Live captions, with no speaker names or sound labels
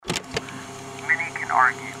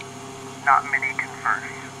argue. Not many converse.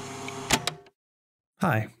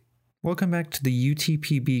 Hi, welcome back to the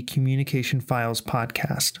UTPB Communication Files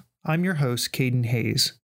podcast. I'm your host, Caden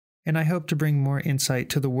Hayes, and I hope to bring more insight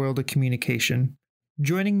to the world of communication.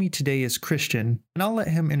 Joining me today is Christian, and I'll let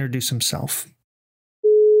him introduce himself.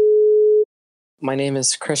 My name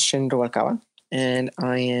is Christian Ruvalcaba, and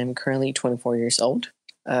I am currently 24 years old.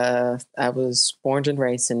 I was born and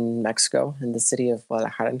raised in Mexico, in the city of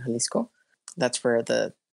Guadalajara, in Jalisco. That's where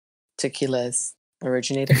the tequilas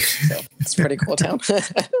originated, so it's a pretty cool town.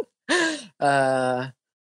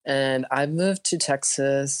 And I moved to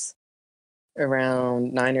Texas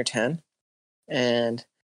around 9 or 10, and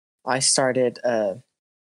I started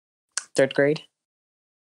third grade,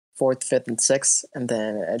 4th, 5th, and 6th, and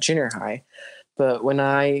then junior high. But when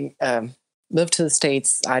I moved to the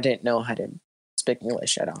States, I didn't know how to speak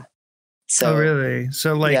English at all. So, oh, really?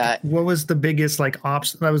 So, what was the biggest,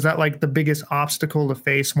 was that the biggest obstacle to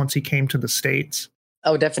face once he came to the States?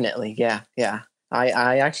 Oh, definitely. Yeah.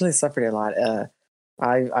 I actually suffered a lot.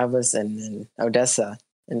 I was in Odessa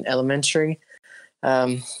in elementary.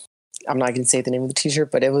 I'm not going to say the name of the teacher,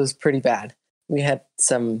 but it was pretty bad. We had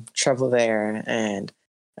some trouble there, and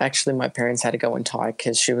actually my parents had to go and talk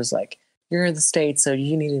because she was like, "You're in the States, so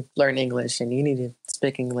you need to learn English and you need to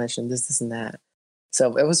speak English and this and that."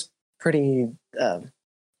 So it was pretty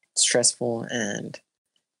stressful and,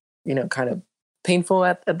 kind of painful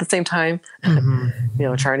at the same time.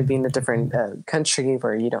 Mm-hmm. Trying to be in a different country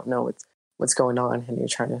where you don't know what's going on and you're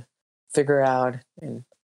trying to figure out and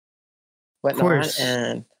whatnot.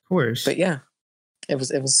 Of course. But yeah, it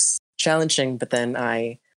was challenging. But then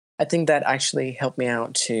I think that actually helped me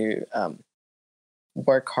out to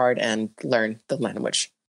work hard and learn the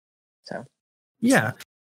language. So yeah.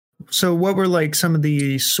 So what were some of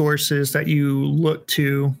the sources that you looked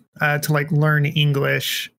to learn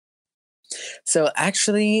English? So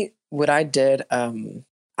actually what I did,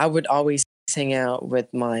 I would always hang out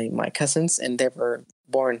with my cousins, and they were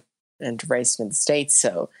born and raised in the States.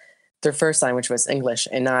 So their first language was English,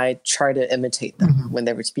 and I tried to imitate them when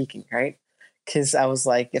they were speaking, right? Because I was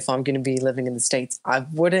like, if I'm going to be living in the States, I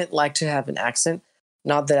wouldn't like to have an accent.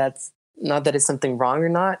 Not that it's something wrong or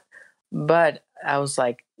not, but I was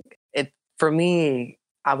like, for me,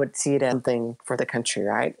 I would see it as something for the country,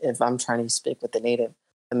 right? If I'm trying to speak with the Native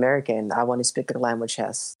American, I want to speak the language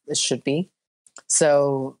as it should be.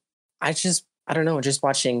 So I don't know, just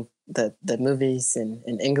watching the movies in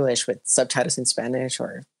English with subtitles in Spanish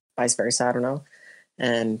or vice versa, I don't know.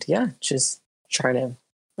 And yeah, just trying to,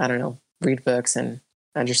 I don't know, read books and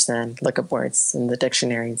understand, look up words in the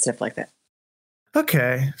dictionary and stuff like that.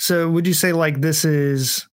 Okay. So would you say this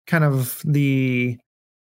is kind of the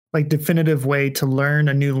definitive way to learn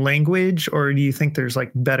a new language, or do you think there's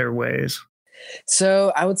better ways?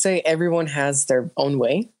 So I would say everyone has their own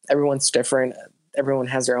way. Everyone's different. Everyone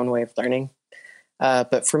has their own way of learning.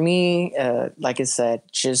 But for me, like I said,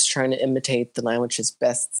 just trying to imitate the language as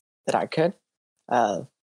best that I could.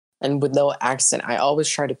 And with no accent, I always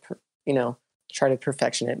try to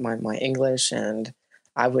perfection it, my English. And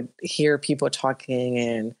I would hear people talking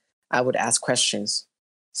and I would ask questions.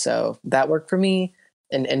 So that worked for me.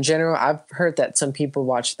 And in general, I've heard that some people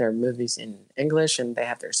watch their movies in English and they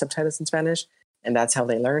have their subtitles in Spanish, and that's how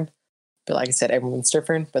they learn. But like I said, everyone's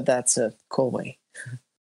different, but that's a cool way.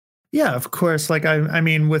 Yeah, of course. I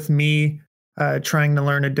mean, with me trying to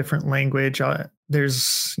learn a different language,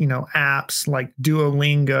 there's, apps like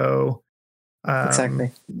Duolingo.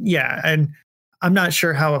 Exactly. Yeah. And I'm not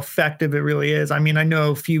sure how effective it really is. I mean, I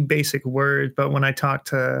know a few basic words, but when I talk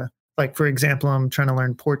to, for example, I'm trying to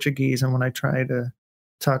learn Portuguese, and when I try to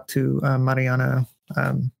talk to Mariana,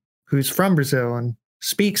 who's from Brazil and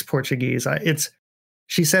speaks Portuguese,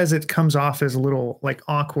 she says it comes off as a little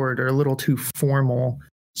awkward or a little too formal.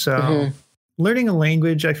 So learning a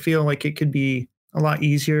language, I feel like it could be a lot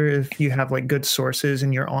easier if you have good sources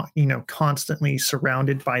and you're constantly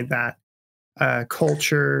surrounded by that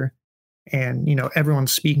culture and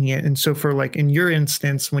everyone's speaking it. And so for in your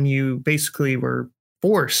instance, when you basically were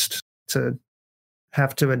forced to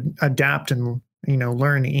have to adapt and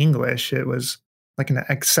learn English, it was an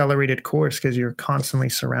accelerated course because you're constantly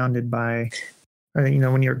surrounded by,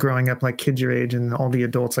 when you're growing up, kids your age and all the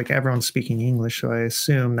adults, everyone's speaking English. So I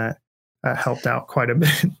assume that helped out quite a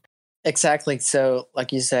bit. Exactly. So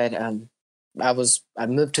like you said, I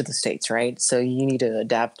moved to the States, right? So you need to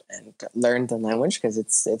adapt and learn the language because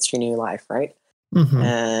it's your new life, right?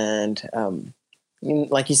 And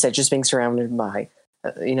like you said, just being surrounded by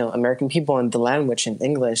American people and the language in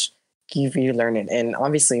English give you learn it. And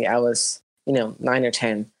obviously I was 9 or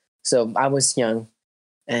 10, so I was young,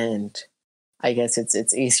 and I guess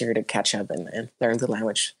it's easier to catch up and learn the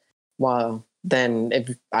language. While then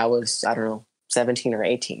if I was, I don't know, 17 or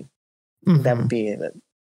 18, that would be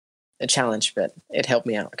a challenge, but it helped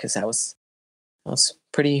me out because I was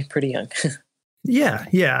pretty young.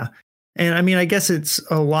 Yeah. And I mean, I guess it's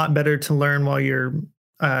a lot better to learn while you're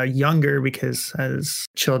younger, because as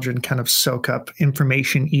children kind of soak up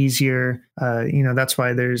information easier. That's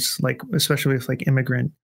why there's like, especially with like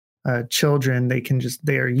immigrant children,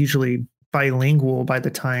 they are usually bilingual by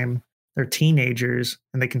the time they're teenagers,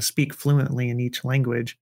 and they can speak fluently in each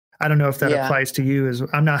language. I don't know if that applies to you.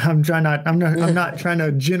 I'm not trying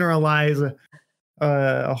to generalize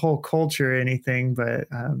a whole culture or anything, but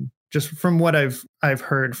just from what I've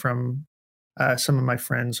heard from some of my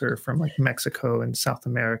friends are from like Mexico and South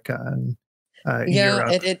America and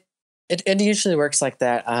Europe. It usually works like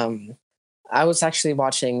that. I was actually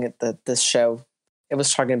watching this show. It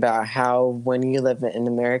was talking about how when you live in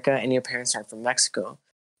America and your parents are from Mexico,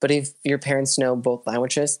 but if your parents know both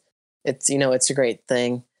languages, it's a great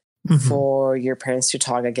thing for your parents to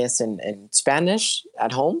talk, I guess, in Spanish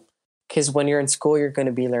at home. Because when you're in school, you're going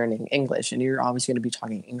to be learning English, and you're always going to be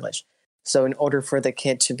talking English. So in order for the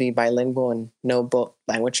kid to be bilingual and know both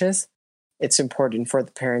languages, it's important for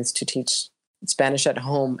the parents to teach Spanish at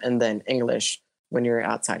home and then English when you're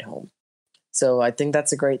outside home. So I think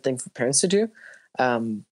that's a great thing for parents to do,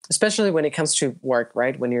 especially when it comes to work,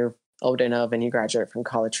 right? When you're old enough and you graduate from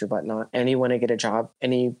college or whatnot, and you want to get a job,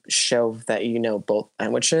 and you show that you know both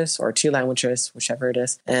languages or two languages, whichever it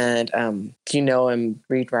is, and and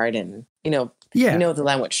read, write, and you know the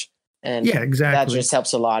language. And exactly. That just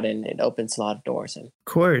helps a lot, and it opens a lot of doors. Of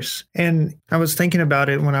course. And I was thinking about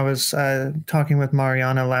it when I was talking with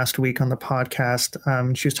Mariana last week on the podcast.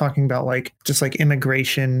 She was talking about just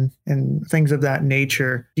immigration and things of that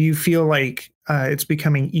nature. Do you feel like it's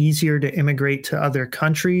becoming easier to immigrate to other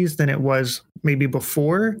countries than it was maybe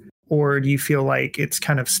before? Or do you feel like it's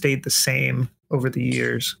kind of stayed the same over the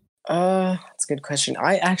years? That's a good question.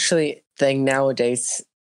 I actually think nowadays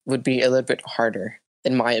would be a little bit harder,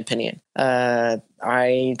 in my opinion.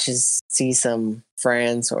 I just see some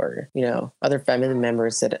friends or, other family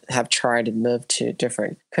members that have tried to move to a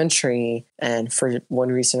different country, and for one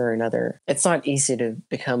reason or another, it's not easy to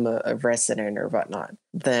become a resident or whatnot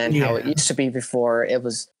than how it used to be before. It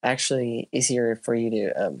was actually easier for you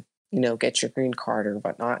to, get your green card or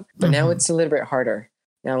whatnot. But now it's a little bit harder.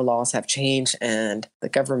 Now laws have changed, and the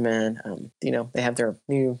government, they have their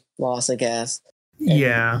new laws, I guess.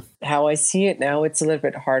 And how I see it now, it's a little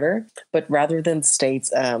bit harder. But rather than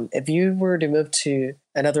states, if you were to move to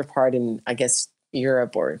another part in, I guess,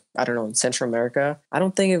 Europe or, I don't know, in Central America, I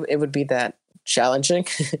don't think it would be that challenging.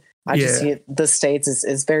 I just see the states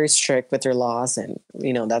is very strict with their laws, and,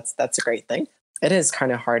 that's a great thing. It is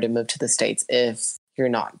kind of hard to move to the states if you're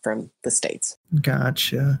not from the states.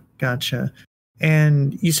 Gotcha.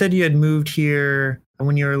 And you said you had moved here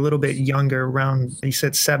when you were a little bit younger, around, you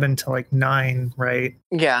said 7 to 9, right?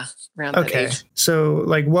 Yeah, around that age. So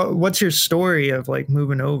what's your story of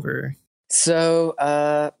moving over? So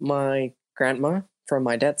my grandma from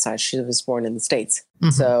my dad's side, she was born in the States.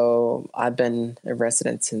 So I've been a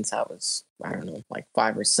resident since I was, I don't know,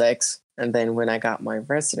 5 or 6. And then when I got my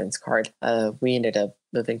residence card, we ended up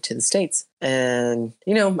moving to the States. And,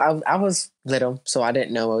 I was little, so I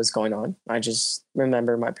didn't know what was going on. I just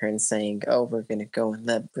remember my parents saying, "Oh, we're going to go and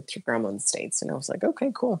live with your grandma in the States." And I was like,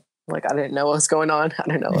 okay, cool. I didn't know what was going on. I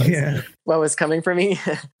don't know what was coming for me.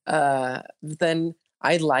 Then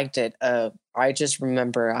I liked it. I just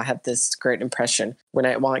remember I had this great impression when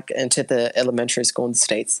I walked into the elementary school in the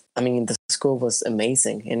States. I mean, the school was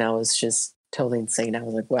amazing, and I was just totally insane. I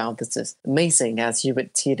was like, wow, this is amazing, as you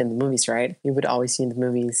would see it in the movies, right? You would always see in the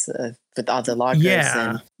movies with all the lockers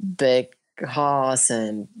and big halls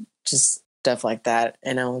and just stuff like that.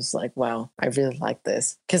 And I was like, wow, I really like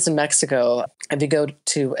this. Because in Mexico, if you go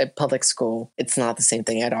to a public school, it's not the same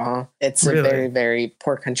thing at all. It's a very, very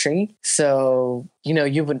poor country. So,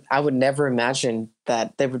 I would never imagine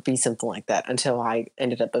that there would be something like that until I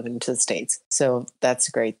ended up moving to the States. So that's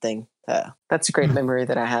a great thing. That's a great memory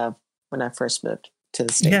that I have when I first moved to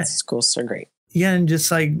the States. Schools are great. Yeah, and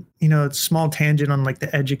just a small tangent on the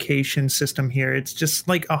education system here. It's just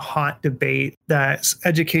a hot debate that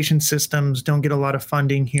education systems don't get a lot of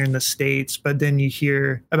funding here in the States, but then you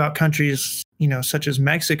hear about countries, such as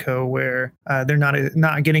Mexico, where they're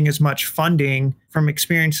not getting as much funding from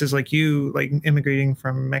experiences like you, immigrating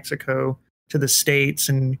from Mexico to the States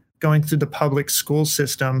and going through the public school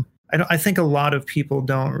system. I think a lot of people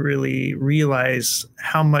don't really realize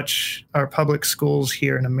how much our public schools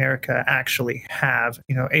here in America actually have,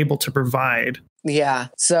 able to provide. Yeah.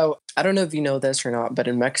 So I don't know if you know this or not, but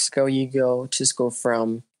in Mexico, you go to school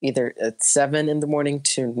from either at 7 in the morning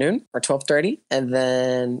to noon or 12:30, and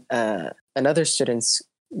then another students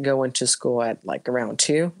go into school at like around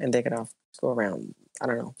 2, and they get off school around, I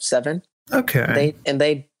don't know, 7. Okay.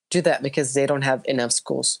 They do that because they don't have enough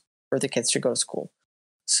schools for the kids to go to school.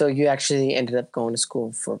 So you actually ended up going to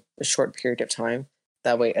school for a short period of time.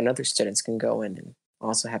 That way, another students can go in and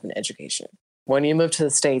also have an education. When you move to the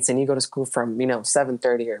States and you go to school from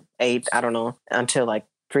 7:30 or 8, I don't know, until like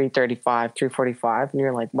 3:35, 3:45, and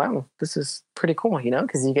you're like, wow, this is pretty cool,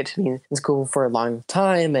 because you get to be in school for a long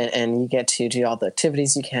time and you get to do all the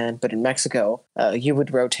activities you can. But in Mexico, you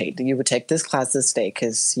would rotate. You would take this class this day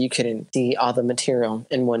because you couldn't see all the material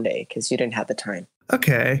in one day because you didn't have the time.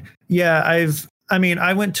 Okay. Yeah,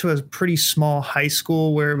 I went to a pretty small high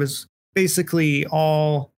school where it was basically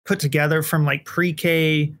all put together from like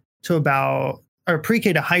pre-K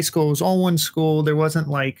pre-K to high school. It was all one school. There wasn't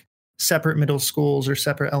like separate middle schools or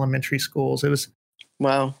separate elementary schools. It was,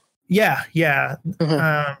 wow. Yeah.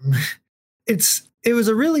 Mm-hmm. It was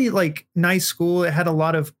a really like nice school. It had a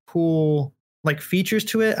lot of cool like features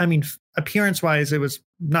to it. I mean, appearance wise, it was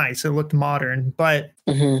nice. It looked modern, but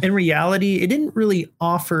in reality, it didn't really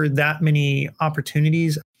offer that many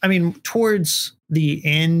opportunities. I mean, towards the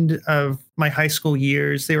end of my high school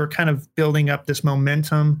years, they were kind of building up this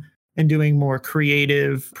momentum and doing more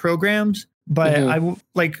creative programs. But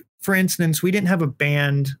for instance, we didn't have a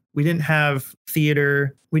band. We didn't have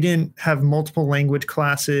theater. We didn't have multiple language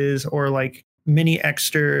classes or like many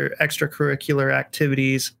extracurricular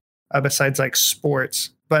activities besides like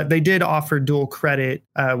sports. But they did offer dual credit,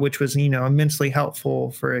 which was, immensely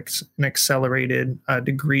helpful for an accelerated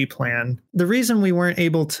degree plan. The reason we weren't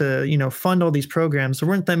able to, fund all these programs, there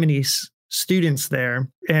weren't that many students there.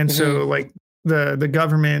 And so like the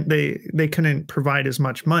government, they couldn't provide as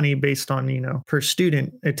much money based on, per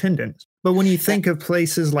student attendance. But when you think of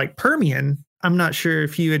places like Permian, I'm not sure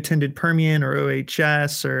if you attended Permian or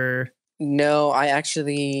OHS or... No, I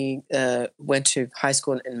actually went to high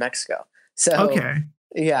school in Mexico. So okay.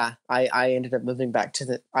 Yeah, I ended up moving back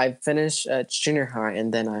I finished junior high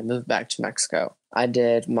and then I moved back to Mexico. I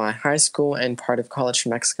did my high school and part of college in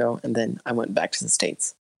Mexico, and then I went back to the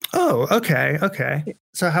States. Oh, okay. Okay.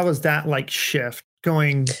 So how was that like shift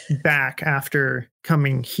going back after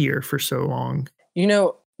coming here for so long?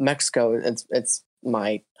 Mexico, it's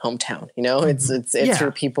my hometown, it's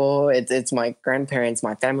your people. It's my grandparents,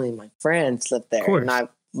 my family, my friends live there. And I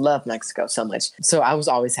love Mexico so much. So I was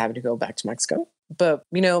always happy to go back to Mexico. But,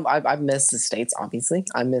 I miss the States, obviously.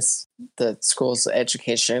 I miss the school's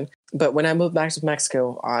education. But when I moved back to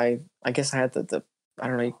Mexico, I guess I had the I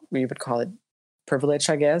don't know, you would call it privilege,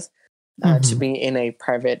 I guess, to be in a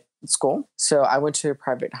private school. So I went to a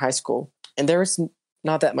private high school, and there was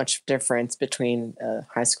not that much difference between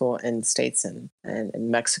high school in the States and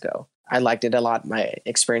Mexico. I liked it a lot. My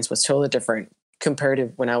experience was totally different compared to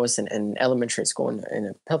when I was in elementary school in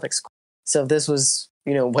a public school. So this was,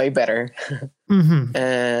 way better.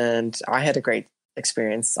 And I had a great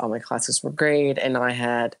experience. All my classes were great. And I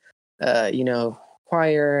had,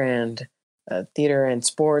 choir and theater and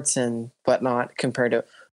sports and whatnot compared to,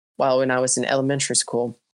 when I was in elementary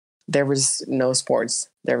school, there was no sports,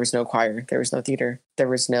 there was no choir, there was no theater, there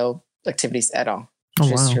was no activities at all.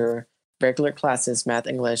 Just your regular classes, math,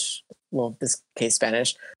 English, this case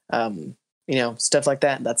Spanish, stuff like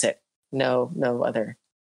that. That's it. No other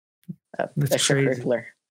extracurricular.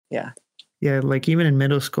 Yeah. Yeah, like even in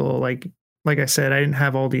middle school, like I said, I didn't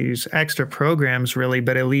have all these extra programs really,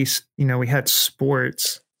 but at least, we had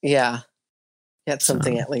sports. Yeah. You had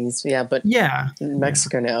something at least. Yeah, but in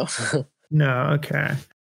Mexico, no. No, okay.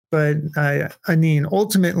 But I mean,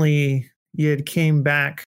 ultimately, you had came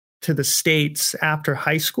back to the States after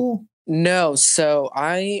high school? No, so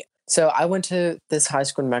I went to this high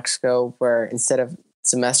school in Mexico where instead of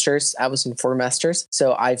semesters, I was in 4 semesters.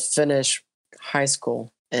 So I finished high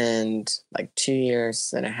school in like 2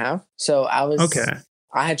 years and a half. So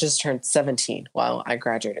I had just turned 17 when I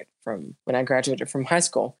graduated from high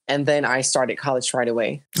school. And then I started college right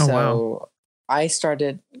away. I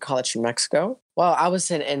started college in Mexico. While I was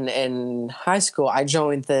in high school, I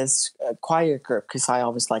joined this choir group because I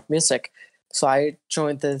always liked music. So I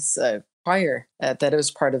joined this prior that it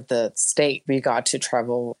was part of the state, we got to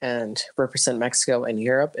travel and represent Mexico in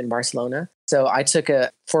Europe in Barcelona. So I took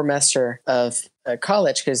a 4 semester of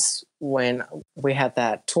college because when we had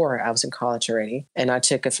that tour, I was in college already, and I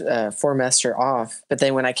took a 4 semester off. But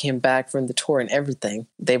then when I came back from the tour and everything,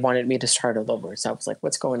 they wanted me to start all over. So I was like,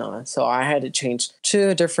 "What's going on?" So I had to change to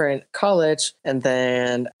a different college, and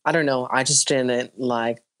then I don't know, I just didn't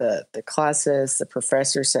like the classes, the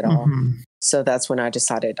professors at all. So that's when I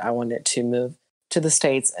decided I wanted to move to the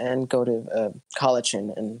States and go to college.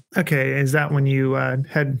 And Okay, is that when you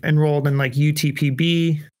had enrolled in like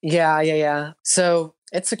UTPB? Yeah. So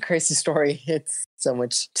it's a crazy story. It's so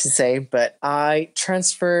much to say, but I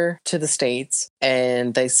transferred to the States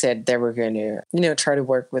and they said they were going to, try to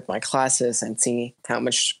work with my classes and see how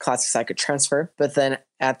much classes I could transfer. But then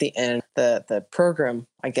at the end, the program,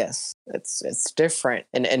 I guess it's different.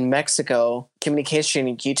 And in Mexico,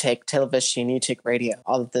 communication, you take television, you take radio,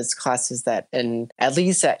 all of those classes that, and at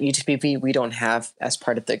least at UTPB, we don't have as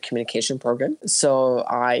part of the communication program. So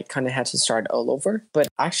I kind of had to start all over, but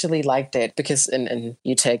I actually liked it because in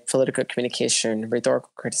you take political communication,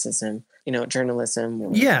 rhetorical criticism,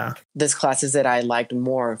 journalism. Yeah. These classes that I liked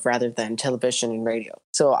more rather than television and radio.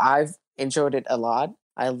 So I've enjoyed it a lot.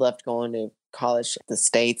 I loved going to college in the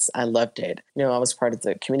States. I loved it. I was part of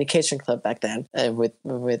the communication club back then with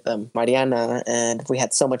Mariana, and we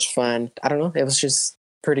had so much fun. I don't know. It was just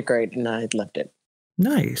pretty great, and I loved it.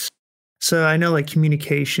 Nice. So I know like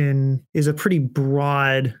communication is a pretty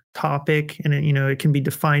broad topic, and it can be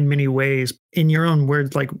defined many ways. In your own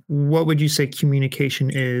words, like what would you say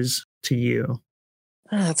communication is to you?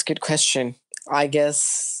 That's a good question. I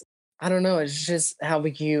guess, I don't know. It's just how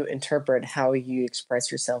you interpret, how you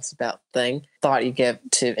express yourselves about thought you get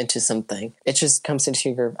into something. It just comes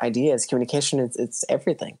into your ideas. Communication it's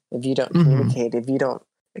everything. If you don't communicate, if you don't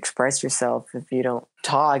express yourself, if you don't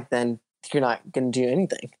talk, then you're not going to do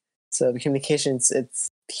anything. So communications, it's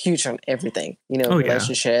huge on everything.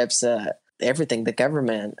 Relationships, everything, the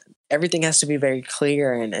government, everything has to be very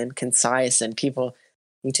clear and concise, and people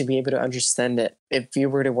need to be able to understand it. If you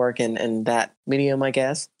were to work in that medium, I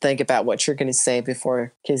guess, think about what you're going to say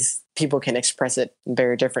before, because people can express it in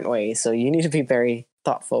very different ways. So you need to be very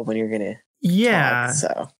thoughtful when you're going to talk.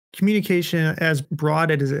 So communication, as broad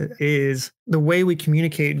as it is, the way we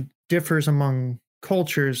communicate differs among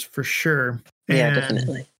cultures for sure. Yeah,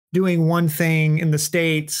 definitely. Doing one thing in the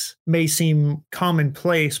States may seem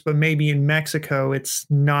commonplace, but maybe in Mexico, it's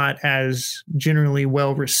not as generally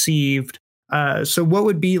well received. So what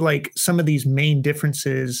would be like some of these main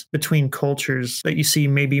differences between cultures that you see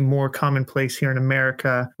maybe more commonplace here in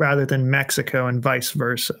America rather than Mexico and vice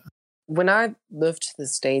versa? When I moved to the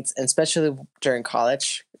States, and especially during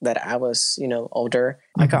college, that I was, older,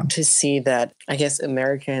 I got to see that I guess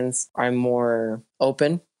Americans are more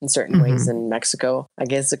open in certain ways than Mexico. I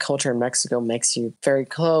guess the culture in Mexico makes you very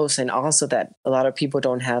close, and also that a lot of people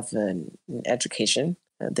don't have an education.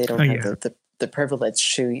 They don't have the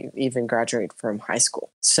privilege to even graduate from high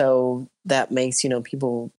school. So that makes,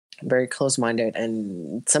 people very close-minded,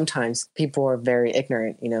 and sometimes people are very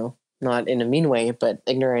ignorant, not in a mean way, but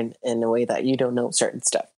ignorant in a way that you don't know certain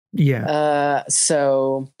stuff. Yeah.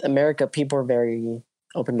 So America, people are very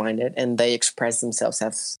open-minded, and they express themselves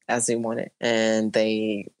as they want it, and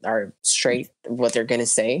they are straight what they're going to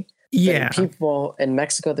say. Yeah. But people in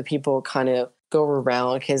Mexico, the people kind of go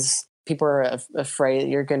around because people are afraid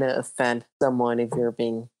you're going to offend someone if you're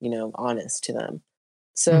being, honest to them.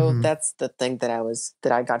 So that's the thing that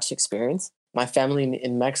I got to experience. My family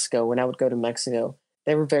in Mexico, when I would go to Mexico,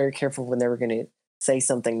 they were very careful when they were going to say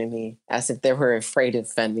something to me, as if they were afraid to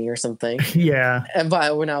offend me or something. Yeah.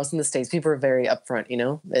 But when I was in the States, people are very upfront,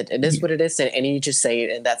 it is what it is, and you just say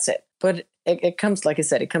it and that's it. But it comes, like I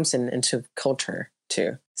said, it comes into culture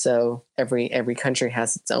too. So every country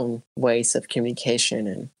has its own ways of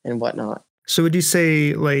communication and whatnot. So would you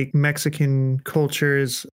say like Mexican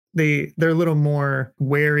cultures, they're a little more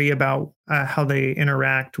wary about how they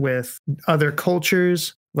interact with other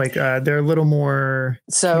cultures? Like they're a little more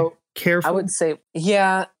careful? I would say,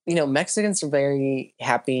 Mexicans are very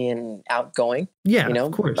happy and outgoing. Yeah,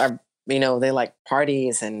 of course. They like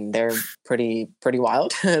parties, and they're pretty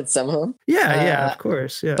wild, some of them. Yeah, of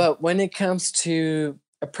course. Yeah. But when it comes to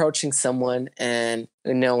approaching someone and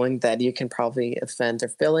knowing that you can probably offend their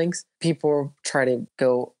feelings, people try to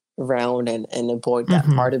go around and avoid that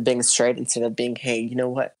part of being straight, instead of being, hey, you know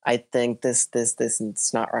what? I think this, and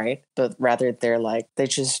it's not right. But rather they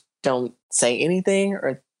just don't say anything,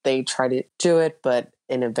 or they try to do it, but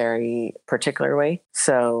in a very particular way.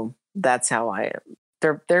 So that's how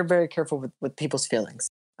they're very careful with people's feelings,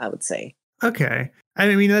 I would say. Okay.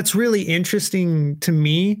 I mean, that's really interesting to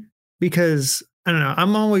me because I don't know,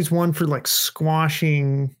 I'm always one for like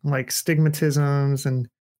squashing like stigmatisms, and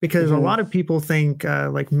because a Hmm. lot of people think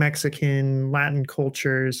like Mexican, Latin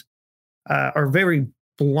cultures are very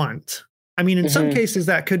blunt. I mean, in some Hmm. cases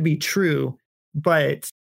that could be true, but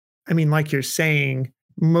I mean, like you're saying,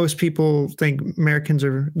 most people think Americans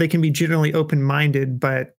they can be generally open minded,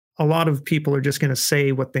 but a lot of people are just going to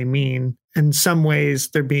say what they mean. In some ways,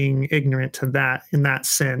 they're being ignorant to that in that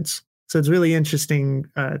sense. So it's really interesting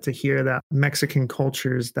to hear that Mexican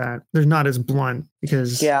cultures that they're not as blunt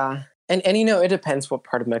because, Yeah. And you know, it depends what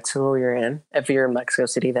part of Mexico you're in. If you're in Mexico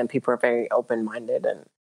City, then people are very open minded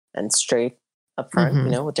and straight up front, you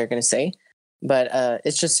Mhm. know, what they're gonna say. But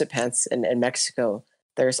it just depends. In Mexico,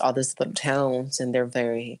 there's all these little towns and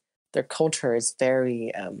their culture is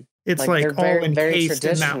very It's like they're like all very, very encased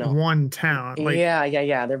in that traditional. one town. Like,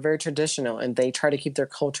 Yeah. They're very traditional and they try to keep their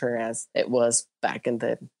culture as it was back in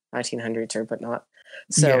the 1900s or whatnot.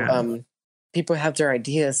 So yeah, people have their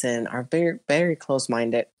ideas and are very, very close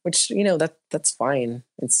minded, which, you know, that's fine.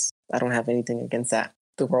 I don't have anything against that.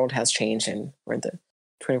 The world has changed and we're in the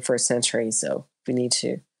 21st century. So we need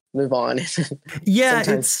to move on. yeah,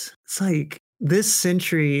 Sometimes, it's like this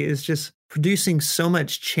century is just producing so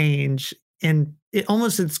much change, and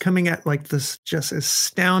it's coming at like this just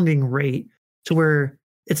astounding rate to where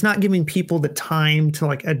it's not giving people the time to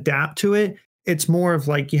like adapt to it. It's more of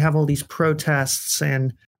like you have all these protests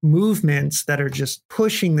and movements that are just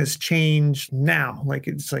pushing this change now. Like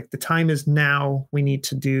it's like the time is now. We need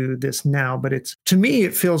to do this now. But it's to me,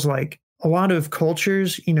 it feels like a lot of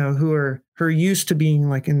cultures, who are used to being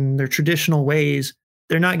like in their traditional ways,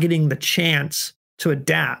 they're not getting the chance to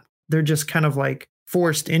adapt. They're just kind of like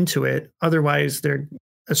forced into it. Otherwise, they're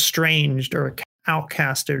estranged or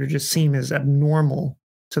outcasted or just seem as abnormal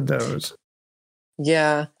to those.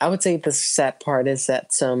 yeah, I would say the sad part is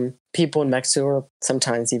that some people in Mexico, or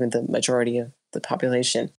sometimes even the majority of the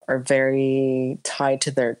population, are very tied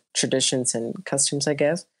to their traditions and customs, I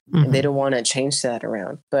guess. And they Mhm. don't want to change that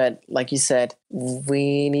around. But like you said,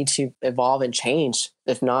 we need to evolve and change.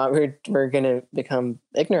 If not, we're gonna become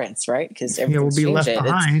ignorance, right? Because Yeah, we'll everything's be left changing.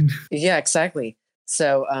 It's behind. yeah, exactly.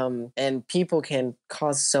 So and people can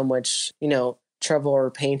cause so much, you know, trouble or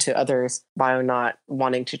pain to others by not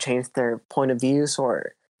wanting to change their point of views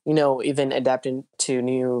or, you know, even adapting to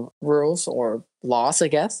new rules or laws, I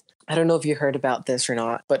guess. I don't know if you heard about this or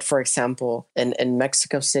not, but for example, in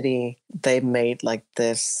Mexico City, they made like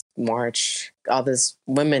this march, all these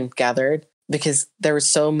women gathered because there were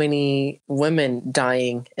so many women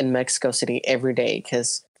dying in Mexico City every day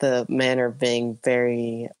because the men are being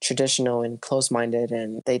very traditional and close-minded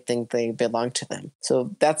and they think they belong to them.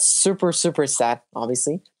 So that's super, super sad,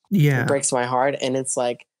 obviously. It Yeah. breaks my heart. And it's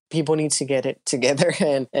like people need to get it together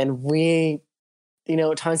and we, you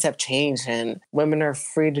know, times have changed and women are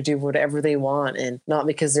free to do whatever they want and not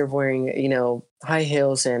because they're wearing, you know, high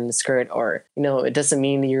heels and skirt or, you know, it doesn't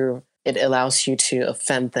mean it allows you to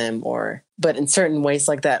offend them or, but in certain ways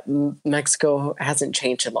like that, Mexico hasn't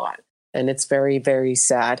changed a lot. And it's very, very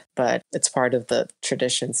sad, but it's part of the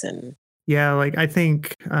traditions and Yeah, like I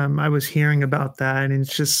think I was hearing about that, and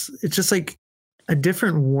it's just like a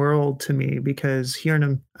different world to me because here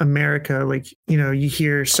in America, like you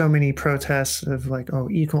hear so many protests of like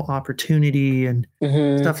equal opportunity and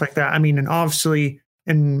Mhm. stuff like that. I mean, and obviously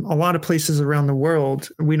in a lot of places around the world,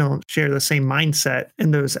 we don't share the same mindset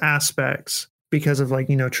in those aspects because of like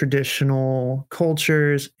traditional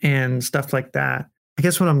cultures and stuff like that. I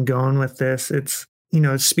guess what I'm going with this, it's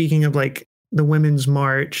speaking of like the Women's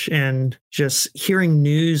March and just hearing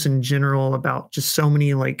news in general about just so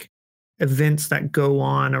many like events that go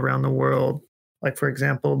on around the world. Like, for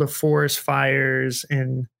example, the forest fires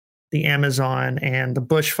in the Amazon and the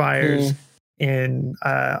bushfires Mhm. in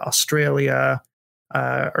Australia,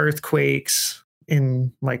 earthquakes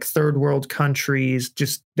in like third world countries,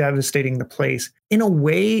 just devastating the place. In a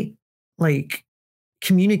way, like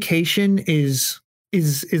communication is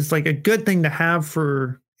like a good thing to have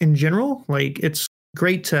for in general. Like it's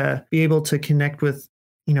great to be able to connect with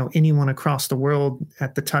anyone across the world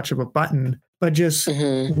at the touch of a button, but just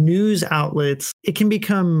Mhm. news outlets, it can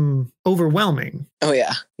become overwhelming. Oh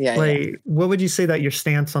yeah. Yeah. Like what would you say that your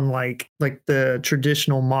stance on like the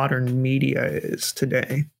traditional modern media is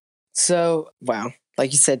today? So, wow.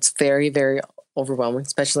 Like you said, it's very, very overwhelming,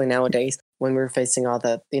 especially nowadays when we're facing all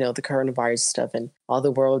the, you know, the coronavirus stuff and all the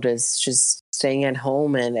world is just staying at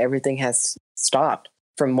home and everything has stopped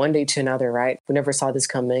from one day to another, right? We never saw this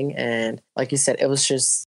coming. And like you said, it was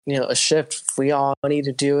just, you know, a shift. We all need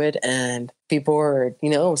to do it. And people are, you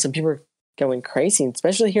know, some people are going crazy,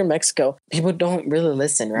 especially here in Mexico. People don't really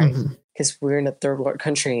listen, right? Mhm. Because we're in a third world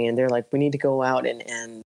country and they're like, we need to go out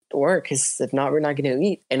and work, because if not, we're not going to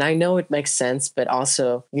eat. And I know it makes sense, but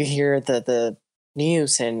also you hear the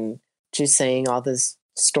news and just saying all these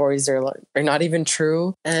stories are not even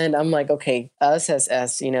true. And I'm like, okay, us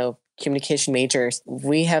as communication majors,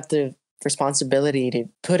 we have the responsibility to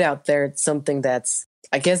put out there something that's,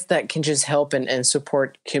 I guess, that can just help and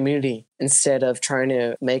support community instead of trying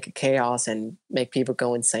to make chaos and make people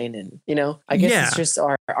go insane. And, I guess it's just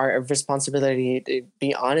our responsibility to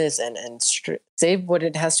be honest and say what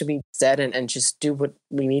it has to be said and just do what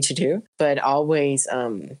we need to do. But always,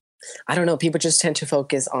 I don't know, people just tend to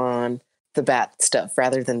focus on the bad stuff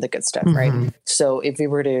rather than the good stuff, right? So if we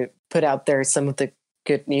were to put out there some of the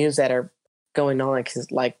good news that are going on,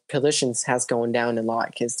 because like pollution has gone down a lot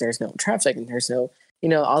because there's no traffic and there's no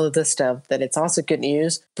all of this stuff, that it's also good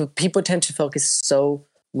news, but people tend to focus so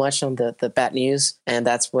much on the bad news, and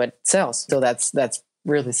that's what sells. So that's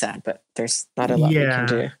really sad, but there's not a lot we can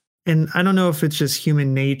do. And I don't know if it's just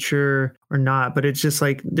human nature or not, but it's just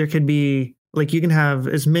like there could be, like, you can have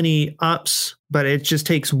as many ups, but it just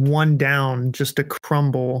takes one down just to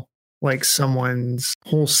crumble like someone's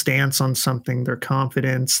whole stance on something, their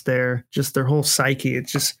confidence, their whole psyche.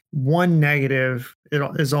 It's just one negative. It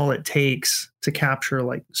is all it takes to capture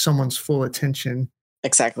like someone's full attention.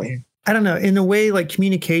 Exactly. I don't know. In a way, like,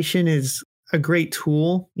 communication is a great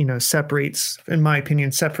tool, separates, in my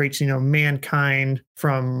opinion, mankind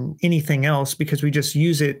from anything else, because we just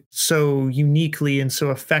use it so uniquely and so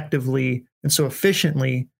effectively and so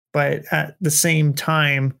efficiently. But at the same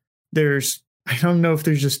time, I don't know if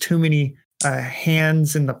there's just too many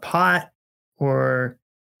hands in the pot, or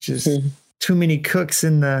just too many cooks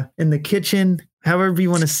in the kitchen, however you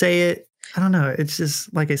want to say it. I don't know. It's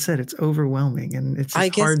just, like I said, it's overwhelming, and it's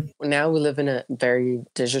just hard. Now we live in a very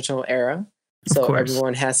digital era. So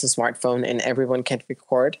everyone has a smartphone and everyone can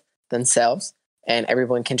record themselves, and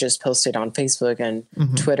everyone can just post it on Facebook and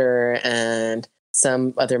Twitter, and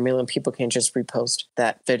some other million people can just repost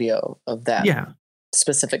that video of that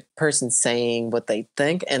specific person saying what they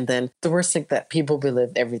think. And then the worst thing, that people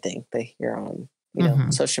believe everything they hear on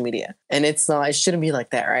social media, and it shouldn't be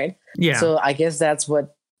like that, right? So I guess that's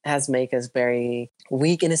what has made us very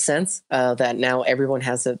weak in a sense, that now everyone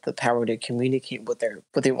has the power to communicate what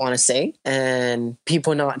they want to say, and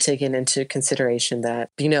people not taking into consideration that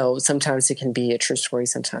sometimes it can be a true story,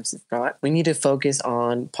 sometimes it's not. We need to focus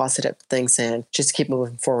on positive things and just keep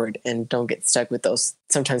moving forward, and don't get stuck with those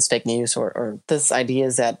sometimes fake news or those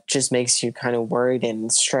ideas that just makes you kind of worried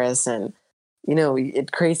and stressed, and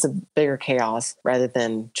it creates a bigger chaos rather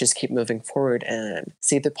than just keep moving forward and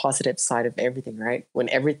see the positive side of everything, right? When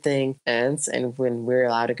everything ends and when we're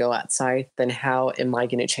allowed to go outside, then how am I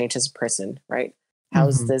going to change as a person, right? How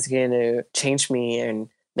is this going to change me and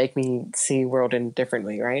make me see the world in a different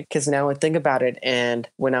way, right? Because now I think about it, and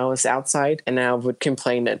when I was outside and I would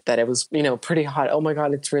complain that it was, pretty hot. Oh my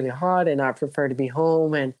God, it's really hot, and I prefer to be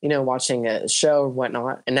home and, watching a show or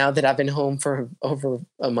whatnot. And now that I've been home for over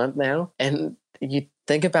a month now, and you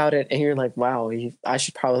think about it and you're like, wow, I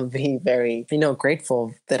should probably be very,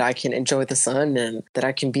 grateful that I can enjoy the sun and that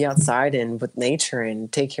I can be outside and with nature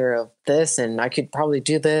and take care of this, and I could probably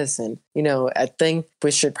do this. And, I think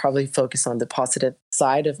we should probably focus on the positive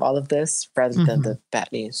side of all of this rather than the bad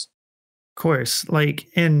news. Of course, like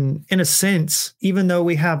in a sense, even though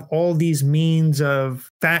we have all these means of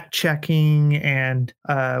fact checking and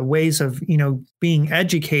ways of, being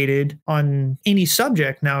educated on any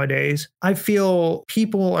subject nowadays, I feel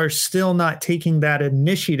people are still not taking that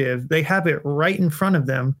initiative. They have it right in front of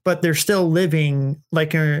them, but they're still living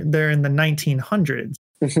like they're in the 1900s.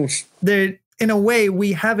 In a way,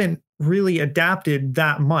 we haven't really adapted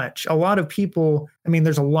that much. A lot of people,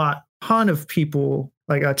 there's a ton of people,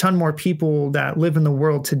 like a ton more people that live in the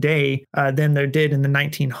world today than there did in the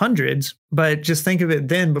 1900s. But just think of it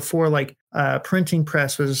then, before like printing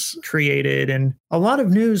press was created, and a lot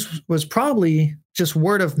of news was probably just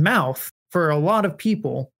word of mouth for a lot of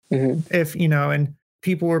people. If, and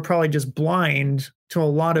people were probably just blind to a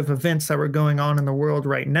lot of events that were going on in the world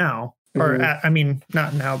right now. Or,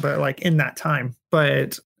 not now, but like in that time.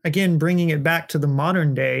 But again, bringing it back to the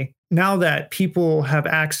modern day, now that people have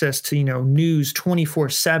access to, news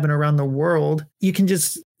 24/7 around the world, you can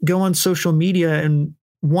just go on social media and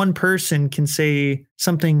one person can say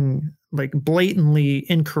something like blatantly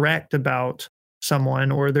incorrect about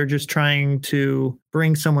someone, or they're just trying to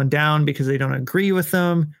bring someone down because they don't agree with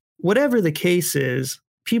them. Whatever the case is,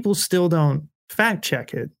 people still don't fact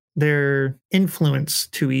check it. They're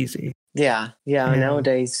influenced too easy. Yeah.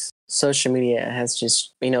 Nowadays, social media has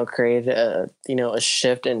just, created a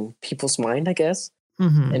shift in people's mind, I guess.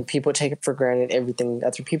 And people take it for granted, everything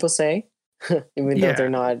other people say. even though they're Yeah.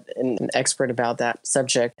 not an expert about that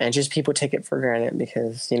subject. And just people take it for granted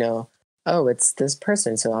because, oh, it's this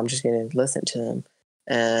person, so I'm just going to listen to them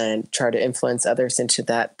and try to influence others into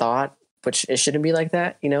that thought, which it shouldn't be like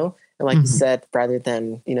that, And like you Mhm. said, rather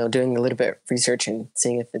than, doing a little bit of research and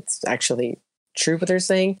seeing if it's actually true what they're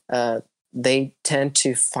saying, they tend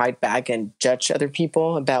to fight back and judge other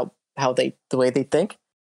people about the way they think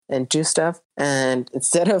and do stuff. And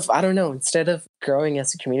instead of growing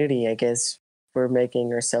as a community, I guess we're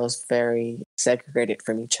making ourselves very segregated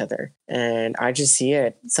from each other. And I just see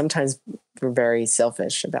it. Sometimes we're very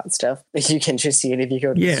selfish about stuff. You can just see it if you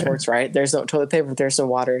go to the Yeah. stores, right? There's no toilet paper, there's no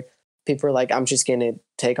water. People are like, I'm just going to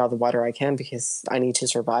take all the water I can because I need to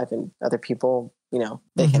survive. And other people,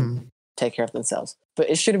 they can take care of themselves. But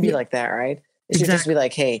it shouldn't be Yeah. like that, right? It should just be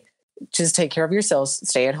like, hey, just take care of yourselves,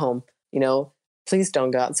 stay at home, please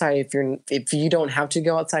don't go outside. If you don't have to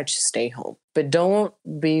go outside, just stay home. But don't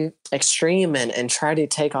be extreme and try to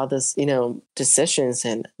take all this, decisions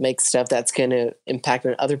and make stuff that's going to impact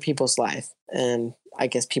on other people's life. And I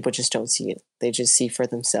guess people just don't see it. They just see for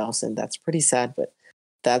themselves. And that's pretty sad. But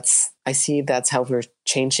that's how we're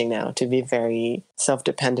changing now, to be very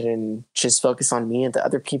self-dependent and just focus on me, and the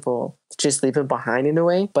other people just leave them behind in a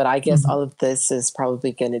way. But I guess all of this is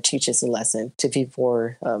probably going to teach us a lesson to be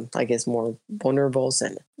more, more vulnerable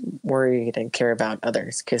and worried and care about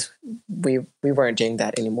others, because we weren't doing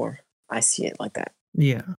that anymore. I see it like that.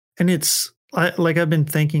 Yeah. And it's like, I've been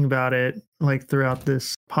thinking about it like throughout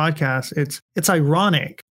this podcast. It's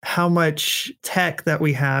ironic how much tech that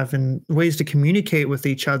we have and ways to communicate with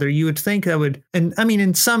each other. You would think that would, and I mean,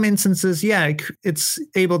 in some instances, yeah, it's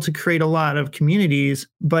able to create a lot of communities,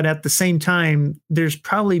 but at the same time, there's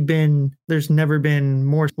never been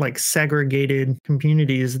more like segregated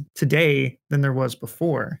communities today than there was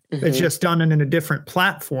before. Mm-hmm. It's just done in a different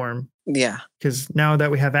platform. Yeah. Because now that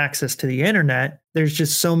we have access to the internet, there's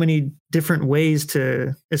just so many different ways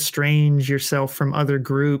to estrange yourself from other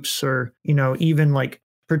groups, or, even like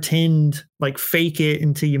pretend, like fake it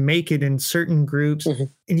until you make it in certain groups. Mm-hmm.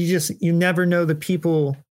 And you never know the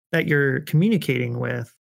people that you're communicating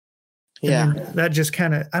with. Yeah. And that just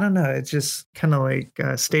kind of, I don't know, it's just kind of like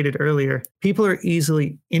stated earlier, people are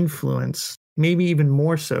easily influenced, maybe even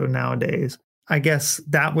more so nowadays. I guess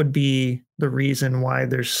that would be the reason why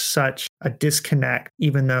there's such a disconnect,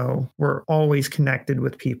 even though we're always connected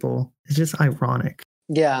with people. It's just ironic.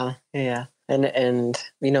 Yeah. Yeah. And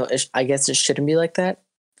I guess it shouldn't be like that,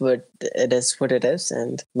 but it is what it is.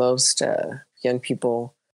 And most young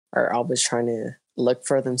people are always trying to look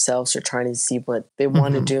for themselves, or trying to see what they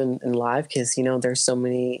want to do in life, because, there's so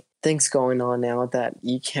many things going on now that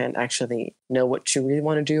you can't actually know what you really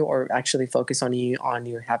want to do, or actually focus on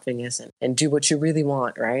your happiness and do what you really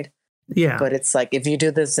want, right? Yeah. But it's like, if you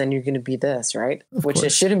do this, then you're going to be this, right? Which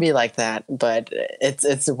it shouldn't be like that, but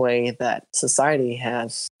it's a way that society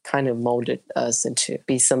has kind of molded us into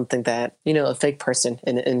be something that, a fake person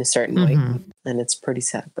in a certain way. And it's pretty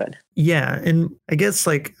sad, but. Yeah. And I guess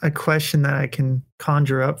like a question that I can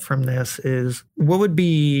conjure up from this is, what would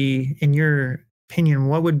be, in your opinion,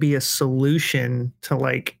 what would be a solution to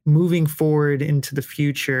like moving forward into the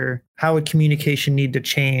future? How would communication need to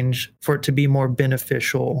change for it to be more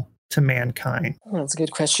beneficial to mankind? Oh, that's a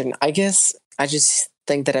good question. I guess I just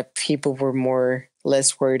think that if people were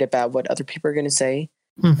less worried about what other people are going to say,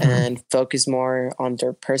 and focus more on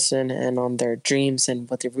their person and on their dreams and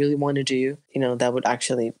what they really want to do, that would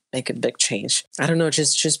actually make a big change. I don't know,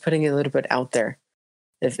 just putting it a little bit out there.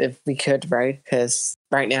 If we could, right? Because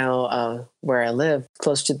right now, where I live,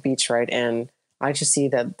 close to the beach, right? And I just see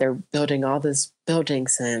that they're building all these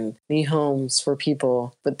buildings and new homes for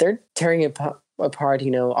people, but they're tearing apart, all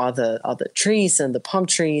the trees and the palm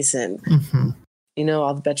trees and,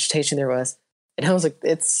 all the vegetation there was. And I was like,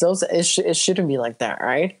 it shouldn't be like that,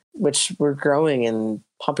 right? Which we're growing and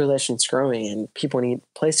population's growing and people need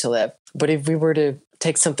a place to live. But if we were to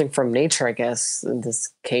take something from nature, I guess, in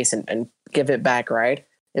this case, and give it back, right?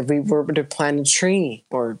 If we were to plant a tree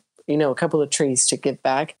or, a couple of trees to give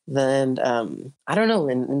back, then I don't know,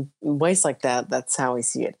 in ways like that, that's how I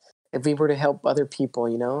see it. If we were to help other people,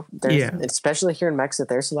 especially here in Mexico,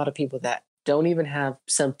 there's a lot of people that don't even have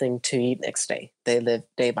something to eat next day. They live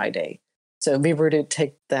day by day. So if we were to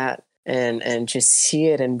take that and just see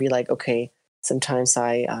it and be like, okay, sometimes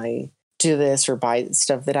I do this or buy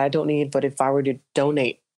stuff that I don't need, but if I were to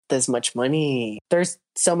donate this much money, there's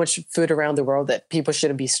so much food around the world that people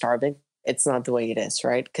shouldn't be starving. It's not the way it is,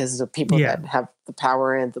 right? Because the people that have the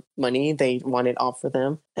power and the money, they want it all for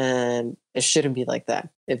them. And it shouldn't be like that.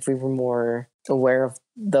 If we were more aware of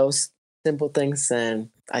those simple things,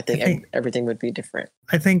 then I think everything would be different.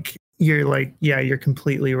 I think, you're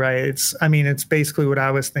completely right. It's basically what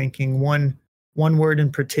I was thinking. One word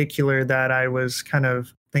in particular that I was kind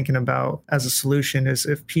of thinking about as a solution is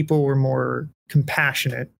if people were more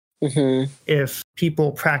compassionate, if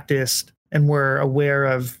people practiced and were aware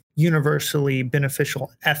of universally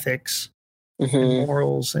beneficial ethics and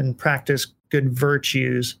morals and practice good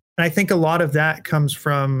virtues. And I think a lot of that comes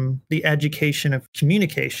from the education of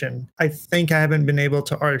communication. I think I haven't been able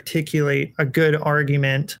to articulate a good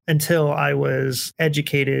argument until I was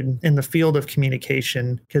educated in the field of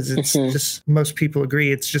communication, because it's just, most people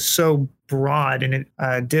agree, it's just so broad, and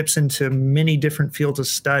it dips into many different fields of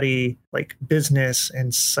study like business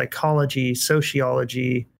and psychology,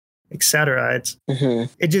 sociology, etc.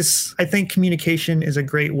 I think communication is a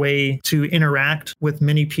great way to interact with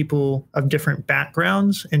many people of different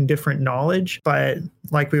backgrounds and different knowledge. But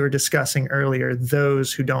like we were discussing earlier,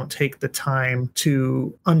 those who don't take the time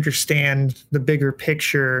to understand the bigger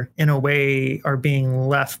picture in a way are being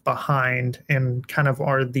left behind and kind of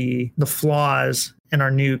are the flaws in our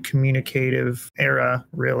new communicative era,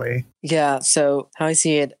 really. Yeah. So how I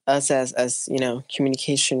see it, us as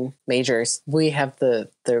communication majors, we have the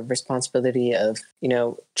responsibility of,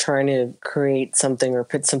 trying to create something or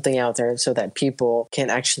put something out there so that people can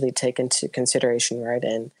actually take into consideration, right?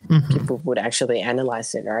 And people would actually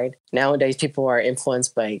analyze it, right? Nowadays, people are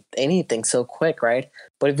influenced by anything so quick, right?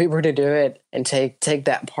 But if we were to do it and take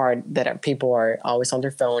that part that people are always on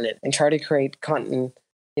their phone and try to create content,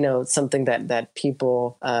 something that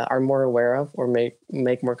people are more aware of, or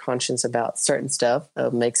make more conscious about certain stuff,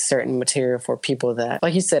 make certain material for people that,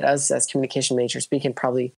 like you said, us as communication majors, we can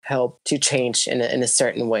probably help to change in a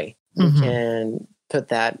certain way. We can put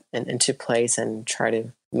that into place and try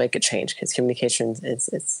to make a change, because communication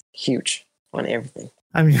it's huge on everything.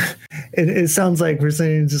 I mean, it sounds like we're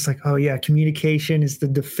saying just like, oh yeah, communication is the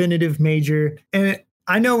definitive major. And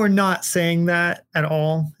I know we're not saying that at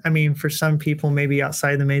all. I mean, for some people, maybe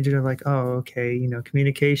outside the major, they're like, oh, okay,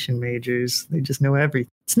 communication majors, they just know everything.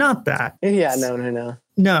 It's not that. Yeah, no.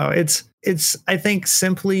 No, it's I think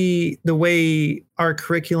simply the way our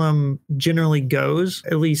curriculum generally goes,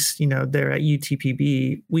 at least, there at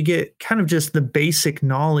UTPB, we get kind of just the basic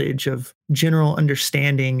knowledge of general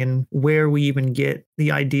understanding and where we even get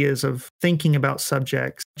the ideas of thinking about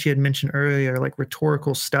subjects. She had mentioned earlier, like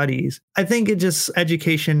rhetorical studies. I think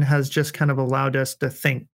education has just kind of allowed us to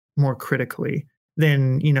think more critically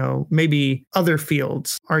than, maybe other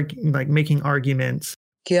fields, like making arguments.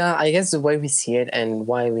 Yeah, I guess the way we see it and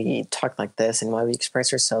why we talk like this and why we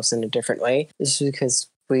express ourselves in a different way is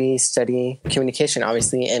because we study communication,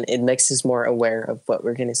 obviously, and it makes us more aware of what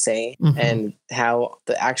we're going to say and how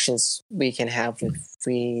the actions we can have if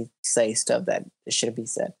we say stuff that shouldn't be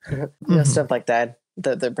said. Stuff like that,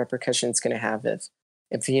 the repercussions going to have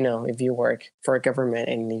if you work for a government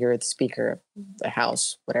and you're the speaker of the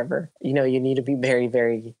house, whatever, you need to be very,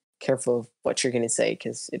 very careful of what you're going to say,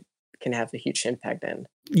 because it can have a huge impact. And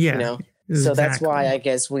so that's why I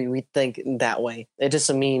guess we think that way. It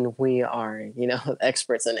doesn't mean we are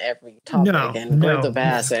experts in every topic and we're the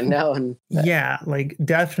best. Yeah, like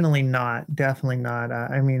definitely not.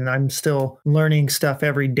 I mean, I'm still learning stuff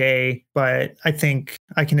every day, but I think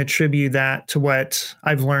I can attribute that to what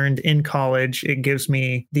I've learned in college. It gives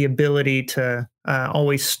me the ability to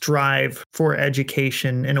always strive for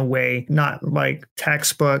education in a way, not like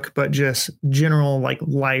textbook, but just general like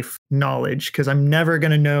life knowledge, because I'm never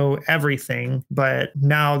going to know everything. But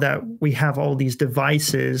now that we have all these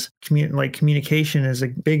devices, communication as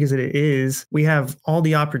big as it is, we have all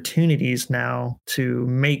the opportunities now to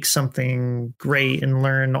make something great and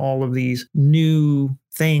learn all of these new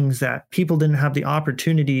things that people didn't have the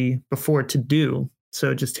opportunity before to do.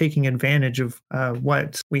 So just taking advantage of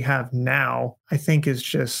what we have now, I think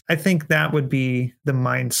that would be the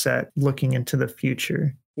mindset looking into the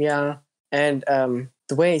future. Yeah. And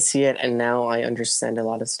the way I see it, and now I understand a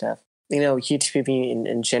lot of stuff, UTPB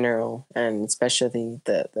in general, and especially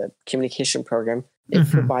the communication program, it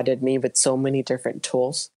provided me with so many different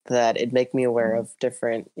tools that it make me aware of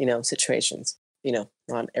different, situations.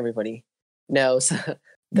 Not everybody knows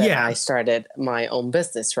that I started my own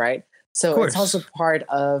business, right? So it's also part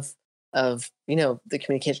of the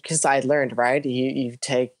communication, because I learned, right? You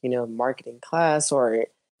take, marketing class or,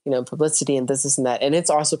 publicity and this and that. And it's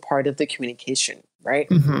also part of the communication, right?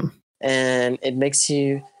 And it makes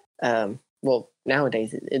you,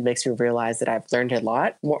 nowadays it makes me realize that I've learned a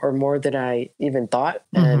lot more than I even thought.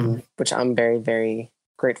 And which I'm very, very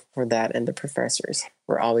grateful for that. And the professors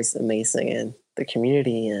were always amazing, and the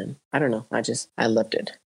community. And I don't know, I loved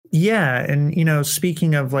it. Yeah. And,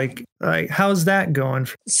 speaking of like how's that going?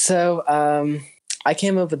 So I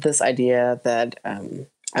came up with this idea that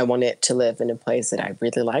I wanted to live in a place that I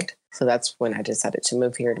really liked. So that's when I decided to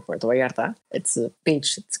move here to Puerto Vallarta. It's a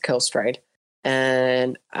beach, it's a coast, right?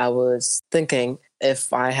 And I was thinking,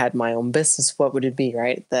 if I had my own business, what would it be,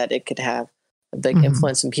 right? That it could have a big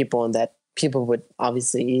influence on people, and that people would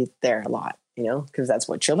obviously eat there a lot, because that's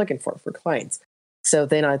what you're looking for clients. So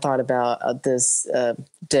then I thought about this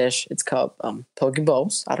dish. It's called poke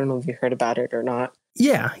bowls. I don't know if you heard about it or not.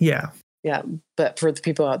 Yeah. Yeah, but for the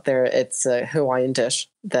people out there, it's a Hawaiian dish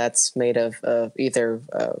that's made of either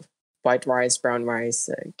white rice, brown rice,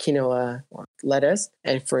 quinoa, or lettuce.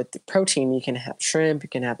 And for the protein, you can have shrimp, you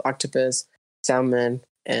can have octopus, salmon,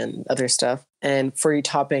 and other stuff. And for your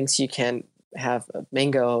toppings, you can have a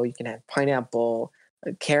mango, you can have pineapple,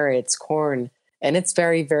 carrots, corn, and it's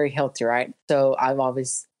very, very healthy, right? So I've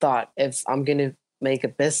always thought, if I'm going to make a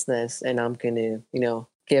business and I'm going to,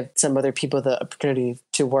 give some other people the opportunity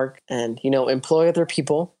to work and, employ other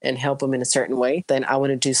people and help them in a certain way, then I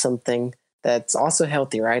want to do something that's also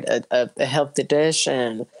healthy, right? A healthy dish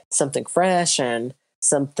and something fresh and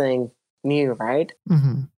something new, right?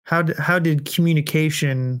 Mm-hmm. How did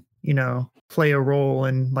communication, play a role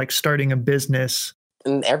in like starting a business?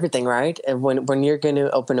 And everything, right? And when you're going to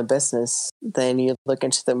open a business, then you look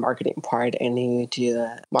into the marketing part and you do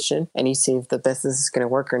the marketing and you see if the business is going to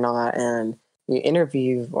work or not. And you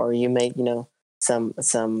interview, or you make, some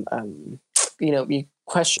you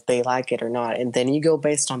question if they like it or not. And then you go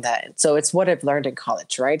based on that. So it's what I've learned in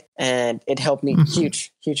college, right? And it helped me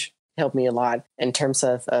huge, helped me a lot in terms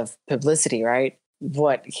of publicity, right?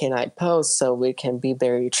 What can I post so it can be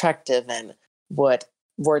very attractive, and what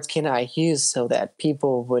words can I use so that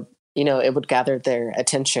people would, it would gather their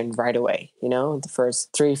attention right away, the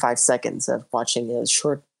first 3-5 seconds of watching a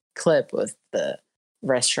short clip with the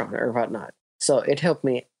restaurant or whatnot. So it helped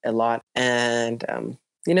me a lot. And,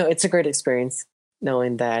 it's a great experience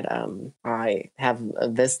knowing that I have a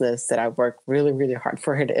business that I work really, really hard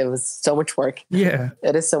for. It was so much work. Yeah.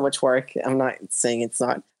 It is so much work. I'm not saying it's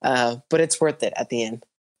not, but it's worth it at the end.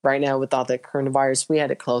 Right now, with all the coronavirus, we had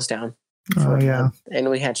to close down for a month,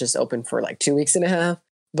 and we had just opened for like 2 weeks and a half.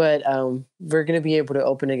 But we're going to be able to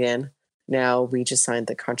open again. Now we just signed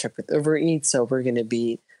the contract with Uber Eats, so we're going to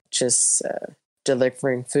be just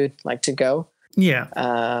delivering food like to go.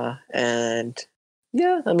 Yeah. And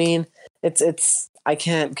yeah, I mean, it's I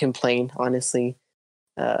can't complain, honestly,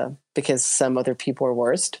 because some other people are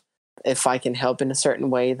worse. If I can help in a certain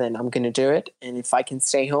way, then I'm going to do it. And if I can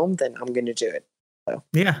stay home, then I'm going to do it. So.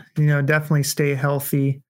 Yeah, definitely stay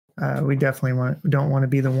healthy. We definitely don't want to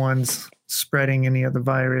be the ones spreading any of the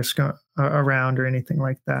virus around or anything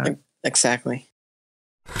like that. Exactly.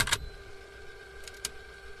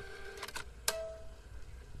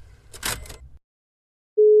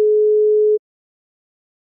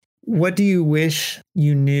 What do you wish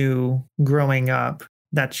you knew growing up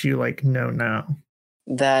that you know now?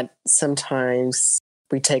 That sometimes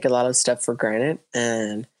we take a lot of stuff for granted,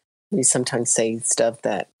 and we sometimes say stuff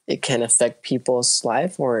that it can affect people's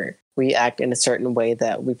life, or we act in a certain way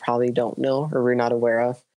that we probably don't know or we're not aware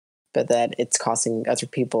of, but that it's causing other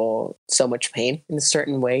people so much pain in a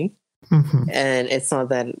certain way. Mm-hmm. And it's not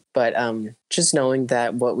that, but just knowing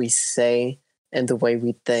that what we say and the way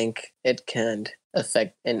we think, it can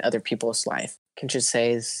affect in other people's life. Can just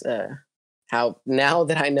say is how, now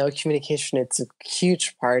that I know communication, it's a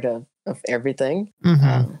huge part of everything.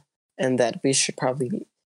 Mm-hmm. And that we should probably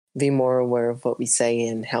be more aware of what we say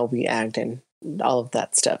and how we act and all of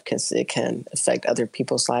that stuff, because it can affect other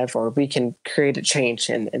people's life, or we can create a change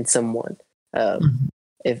in someone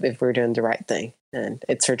if we're doing the right thing. And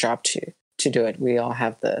it's our job to do it. We all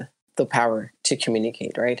have the power to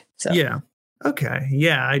communicate, right? So yeah. Okay.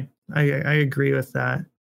 Yeah, I agree with that.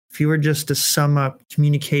 If you were just to sum up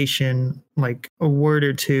communication, like a word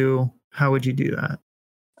or two, how would you do that?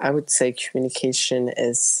 I would say communication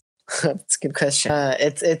is it's a good question.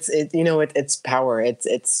 It's power.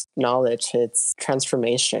 It's knowledge. It's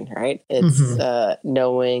transformation, right? It's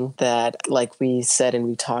knowing that, like we said and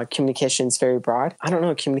we talked, communication is very broad. I don't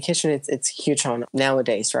know. Communication, it's huge on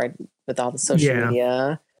nowadays, right? With all the social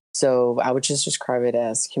media. So I would just describe it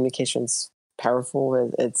as communication's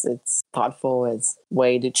powerful. It's thoughtful. It's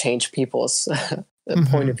way to change people's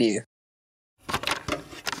point of view.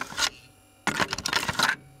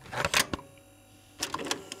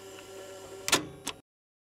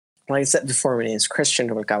 Like I said before, my name is Christian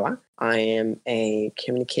Ruvalcaba. I am a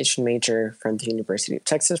communication major from the University of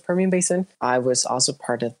Texas Permian Basin. I was also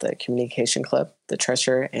part of the communication club, the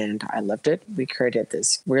treasurer, and I loved it. We created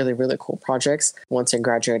this really, really cool projects. Once I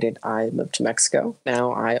graduated, I moved to Mexico.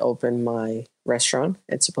 Now I opened my restaurant.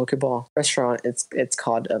 It's a Pokeball restaurant. It's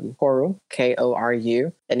called Koru,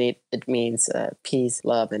 Koru, and it means peace,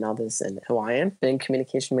 love, and all this in Hawaiian. Being a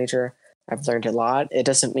communication major, I've learned a lot. It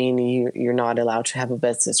doesn't mean you're not allowed to have a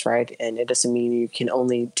business, right? And it doesn't mean you can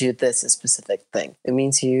only do this a specific thing. It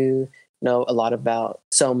means you know a lot about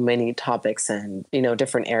so many topics and,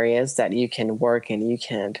 different areas that you can work and you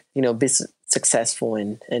can, be successful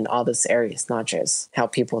in all these areas, not just how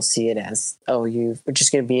people see it as, oh, you're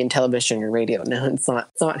just going to be in television or radio. No, it's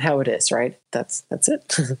not how it is, right? That's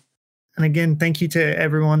it. And again, thank you to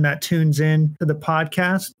everyone that tunes in to the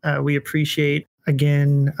podcast. We appreciate.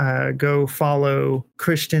 Again, go follow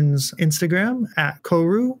Christian's Instagram at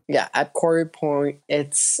Koru. Yeah, at Koru Point.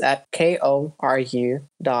 It's at KORU.PVT.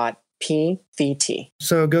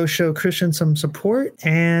 So go show Christian some support,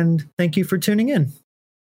 and thank you for tuning in.